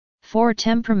4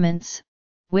 temperaments,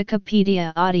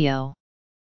 Wikipedia audio.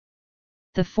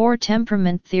 The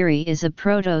four-temperament theory is a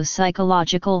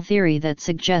proto-psychological theory that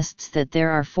suggests that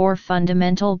there are 4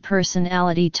 fundamental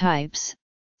personality types: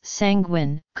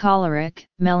 sanguine, choleric,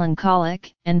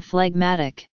 melancholic, and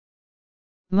phlegmatic.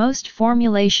 Most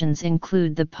formulations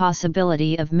include the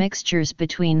possibility of mixtures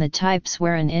between the types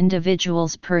where an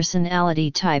individual's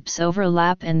personality types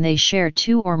overlap and they share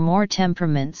 2 or more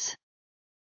temperaments.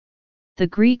 The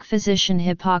Greek physician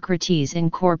Hippocrates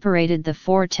incorporated the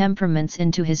 4 temperaments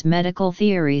into his medical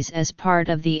theories as part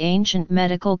of the ancient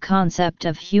medical concept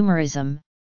of humorism,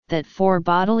 that 4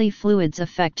 bodily fluids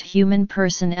affect human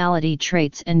personality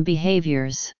traits and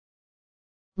behaviors.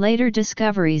 Later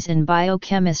discoveries in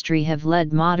biochemistry have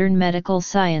led modern medical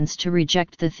science to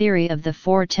reject the theory of the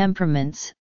 4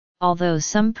 temperaments, although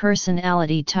some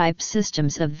personality type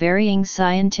systems of varying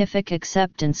scientific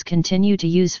acceptance continue to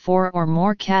use 4 or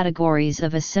more categories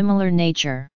of a similar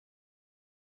nature.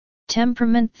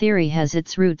 Temperament theory has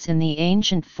its roots in the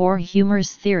ancient 4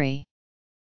 humors theory.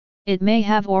 It may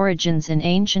have origins in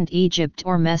ancient Egypt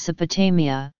or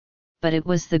Mesopotamia, but it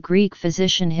was the Greek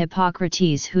physician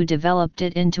Hippocrates who developed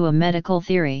it into a medical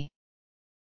theory.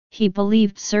 He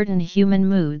believed certain human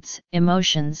moods,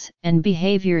 emotions, and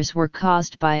behaviors were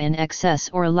caused by an excess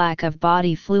or lack of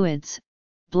body fluids: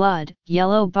 blood,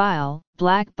 yellow bile,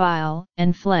 black bile,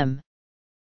 and phlegm.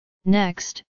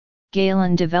 Next,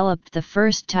 Galen developed the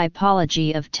first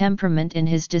typology of temperament in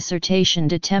his dissertation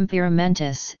De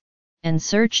Temperamentis, and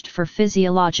searched for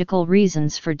physiological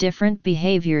reasons for different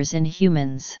behaviors in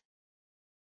humans.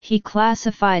 He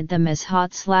classified them as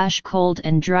hot/cold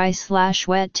and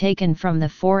dry/wet, taken from the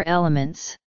 4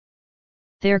 elements.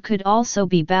 There could also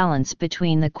be balance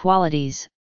between the qualities,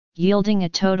 yielding a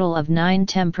total of 9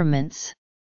 temperaments.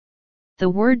 The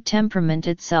word temperament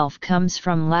itself comes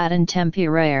from Latin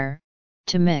temperare,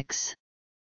 to mix.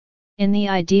 In the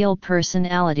ideal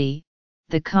personality,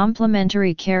 the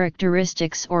complementary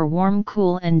characteristics or warm,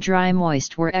 cool, and dry,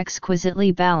 moist were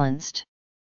exquisitely balanced.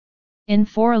 In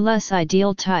 4 less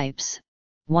ideal types,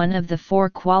 one of the 4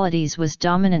 qualities was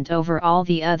dominant over all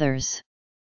the others.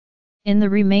 In the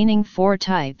remaining 4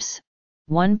 types,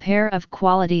 one pair of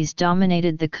qualities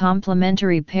dominated the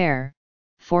complementary pair.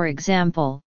 For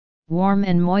example, warm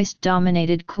and moist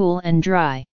dominated cool and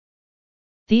dry.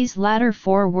 These latter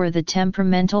 4 were the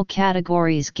temperamental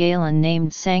categories Galen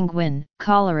named sanguine,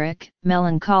 choleric,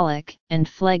 melancholic, and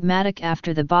phlegmatic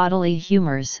after the bodily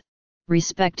humors,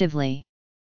 respectively.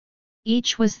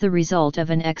 Each was the result of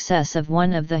an excess of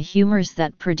one of the humors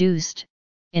that produced,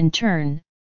 in turn,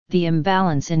 the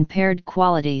imbalance in paired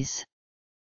qualities.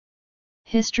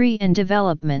 History and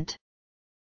development.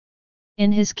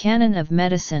 In his Canon of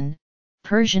Medicine,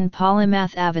 Persian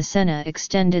polymath Avicenna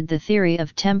extended the theory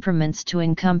of temperaments to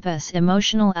encompass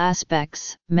emotional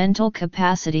aspects, mental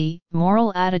capacity,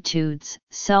 moral attitudes,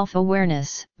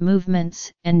 self-awareness,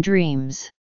 movements, and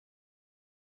dreams.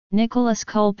 Nicholas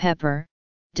Culpeper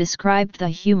described the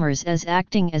humors as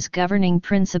acting as governing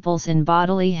principles in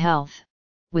bodily health,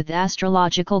 with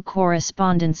astrological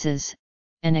correspondences,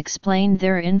 and explained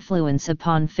their influence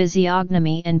upon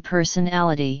physiognomy and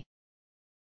personality.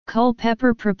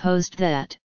 Culpeper proposed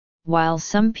that, while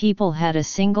some people had a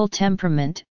single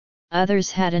temperament,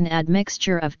 others had an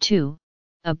admixture of 2,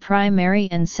 a primary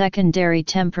and secondary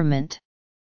temperament.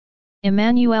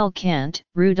 Immanuel Kant,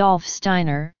 Rudolf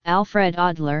Steiner, Alfred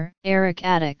Adler, Erich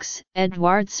Adickes,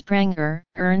 Eduard Spranger,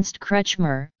 Ernst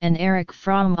Kretschmer, and Erich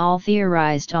Fromm all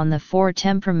theorized on the 4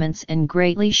 temperaments and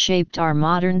greatly shaped our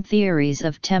modern theories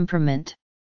of temperament.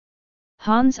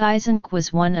 Hans Eysenck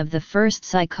was one of the first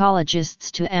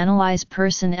psychologists to analyze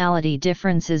personality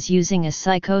differences using a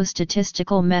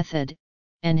psychostatistical method,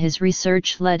 and his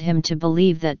research led him to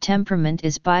believe that temperament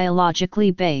is biologically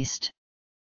based.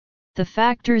 The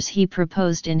factors he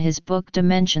proposed in his book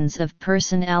Dimensions of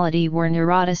Personality were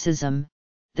neuroticism,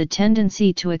 the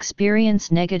tendency to experience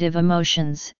negative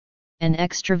emotions, and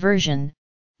extroversion,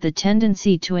 the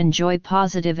tendency to enjoy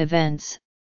positive events,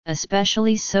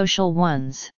 especially social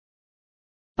ones.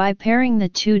 By pairing the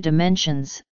 2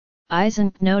 dimensions,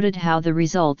 Eysenck noted how the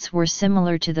results were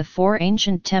similar to the 4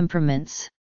 ancient temperaments.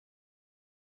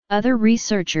 Other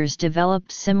researchers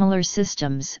developed similar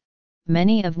systems,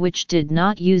 many of which did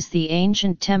not use the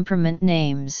ancient temperament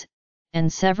names,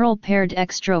 and several paired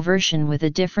extroversion with a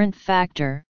different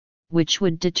factor, which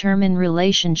would determine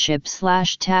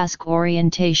relationship/task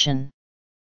orientation.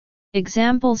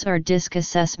 Examples are DISC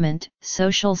assessment,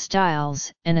 social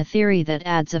styles, and a theory that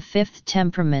adds a 5th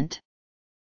temperament.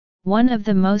 One of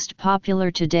the most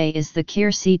popular today is the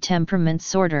Keirsey temperament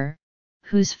sorter,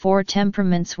 whose four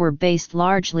temperaments were based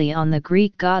largely on the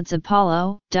Greek gods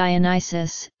Apollo,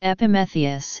 Dionysus,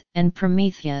 Epimetheus, and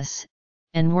Prometheus,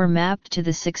 and were mapped to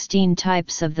the 16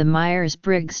 types of the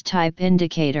Myers-Briggs type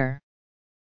indicator.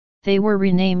 They were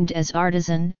renamed as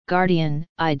artisan, guardian,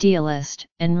 idealist,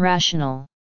 and rational.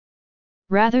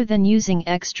 Rather than using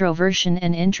extroversion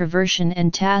and introversion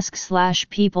and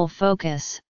task/people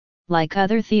focus, like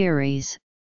other theories,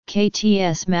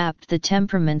 KTS mapped the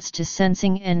temperaments to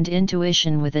sensing and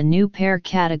intuition with a new pair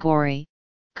category,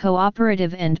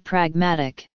 cooperative and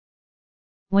pragmatic.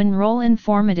 When role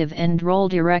informative and role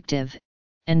directive,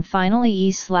 and finally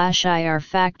E/I are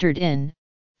factored in,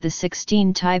 the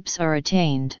 16 types are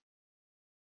attained.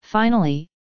 Finally,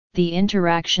 the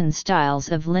interaction styles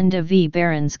of Linda V.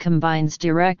 Behrens combines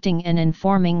directing and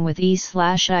informing with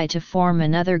E/I to form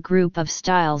another group of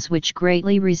styles which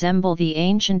greatly resemble the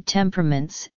ancient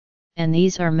temperaments, and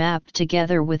these are mapped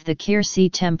together with the Keirsey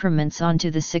temperaments onto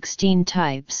the 16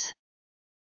 types.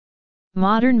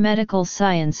 Modern medical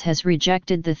science has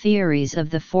rejected the theories of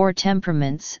the four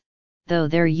temperaments, though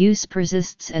their use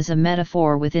persists as a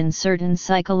metaphor within certain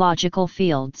psychological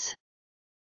fields.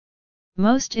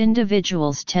 Most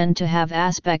individuals tend to have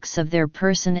aspects of their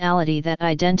personality that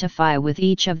identify with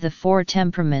each of the four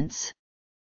temperaments.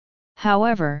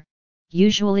 However,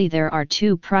 usually there are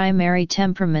two primary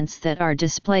temperaments that are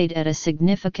displayed at a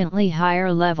significantly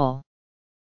higher level.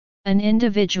 An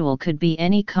individual could be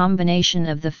any combination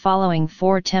of the following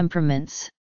four temperaments.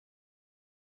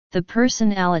 The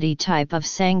personality type of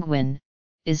sanguine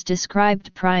is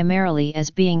described primarily as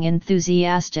being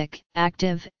enthusiastic,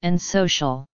 active, and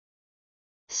social.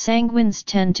 Sanguines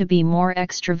tend to be more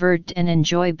extrovert and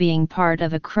enjoy being part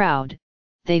of a crowd.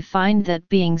 They find that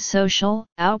being social,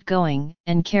 outgoing,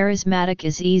 and charismatic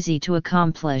is easy to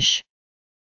accomplish.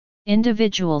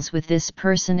 Individuals with this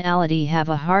personality have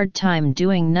a hard time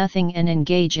doing nothing and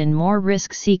engage in more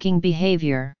risk-seeking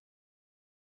behavior.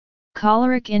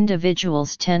 Choleric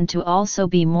individuals tend to also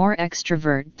be more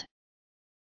extrovert.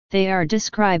 They are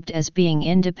described as being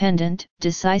independent,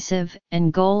 decisive,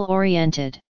 and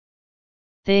goal-oriented.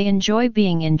 They enjoy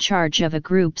being in charge of a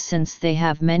group since they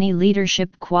have many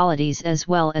leadership qualities as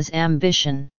well as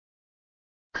ambition.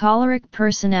 Choleric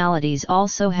personalities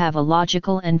also have a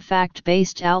logical and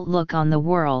fact-based outlook on the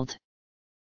world.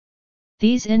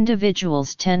 These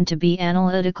individuals tend to be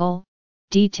analytical,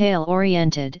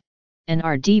 detail-oriented, and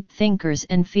are deep thinkers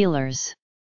and feelers.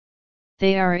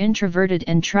 They are introverted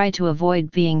and try to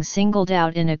avoid being singled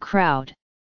out in a crowd.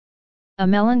 A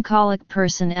melancholic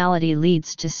personality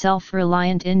leads to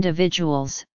self-reliant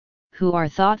individuals, who are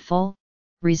thoughtful,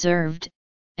 reserved,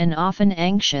 and often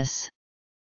anxious.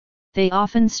 They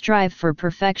often strive for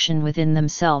perfection within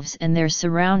themselves and their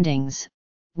surroundings,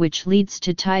 which leads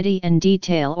to tidy and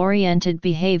detail-oriented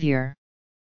behavior.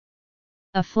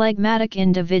 A phlegmatic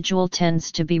individual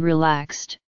tends to be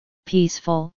relaxed,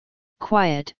 peaceful,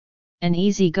 quiet, and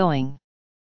easygoing.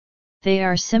 They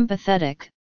are sympathetic,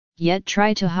 yet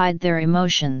try to hide their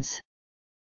emotions.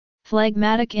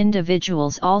 Phlegmatic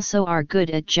individuals also are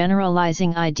good at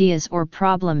generalizing ideas or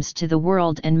problems to the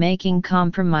world and making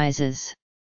compromises.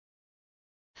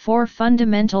 4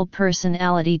 fundamental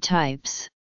personality types.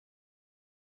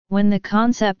 When the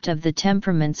concept of the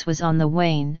temperaments was on the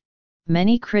wane,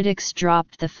 many critics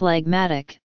dropped the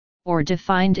phlegmatic, or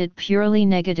defined it purely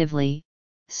negatively,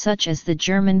 such as the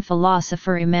German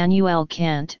philosopher Immanuel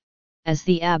Kant, as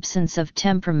the absence of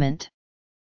temperament.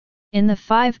 In the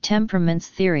 5 temperaments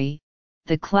theory,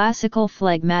 the classical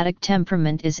phlegmatic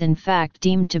temperament is in fact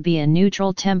deemed to be a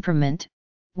neutral temperament,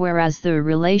 whereas the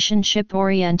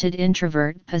relationship-oriented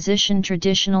introvert position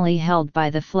traditionally held by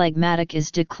the phlegmatic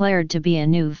is declared to be a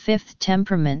new 5th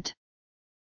temperament.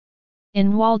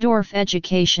 In Waldorf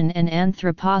education and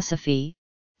anthroposophy,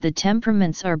 the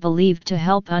temperaments are believed to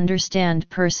help understand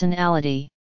personality.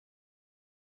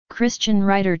 Christian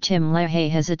writer Tim LaHaye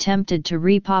has attempted to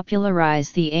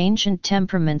repopularize the ancient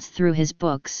temperaments through his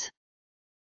books.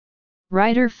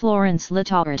 Writer Florence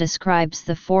Littauer describes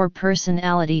the 4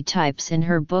 personality types in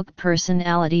her book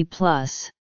Personality Plus.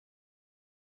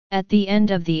 At the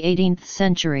end of the 18th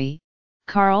century,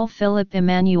 Carl Philipp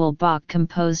Emanuel Bach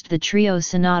composed the trio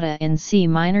sonata in C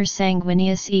minor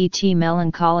Sanguineus et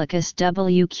Melancholicus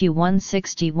WQ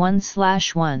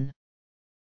 161/1.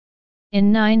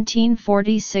 In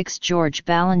 1946 George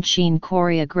Balanchine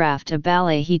choreographed a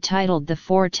ballet he titled The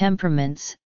 4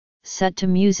 Temperaments, set to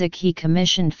music he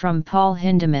commissioned from Paul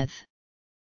Hindemith.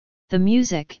 The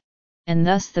music, and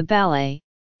thus the ballet,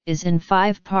 is in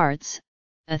 5 parts,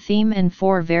 a theme and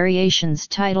 4 variations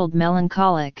titled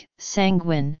melancholic,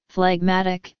 sanguine,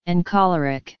 phlegmatic, and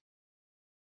choleric.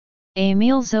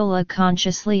 Émile Zola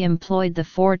consciously employed the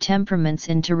four temperaments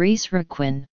in Thérèse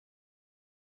Requin.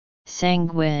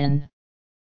 Sanguine,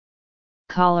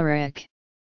 choleric.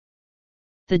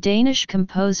 The Danish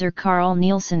composer Carl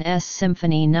Nielsen's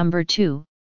Symphony No. 2,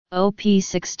 Op.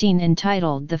 16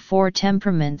 entitled The Four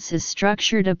Temperaments is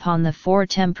structured upon the four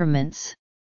temperaments.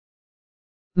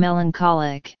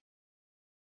 Melancholic,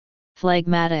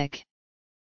 phlegmatic.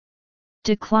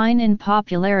 Decline in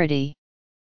popularity.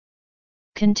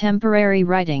 Contemporary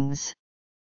writings.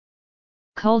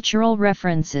 Cultural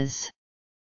references.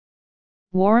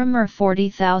 Warhammer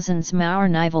 40,000's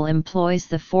Maurnival employs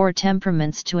the four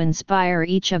temperaments to inspire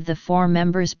each of the four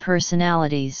members'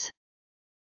 personalities.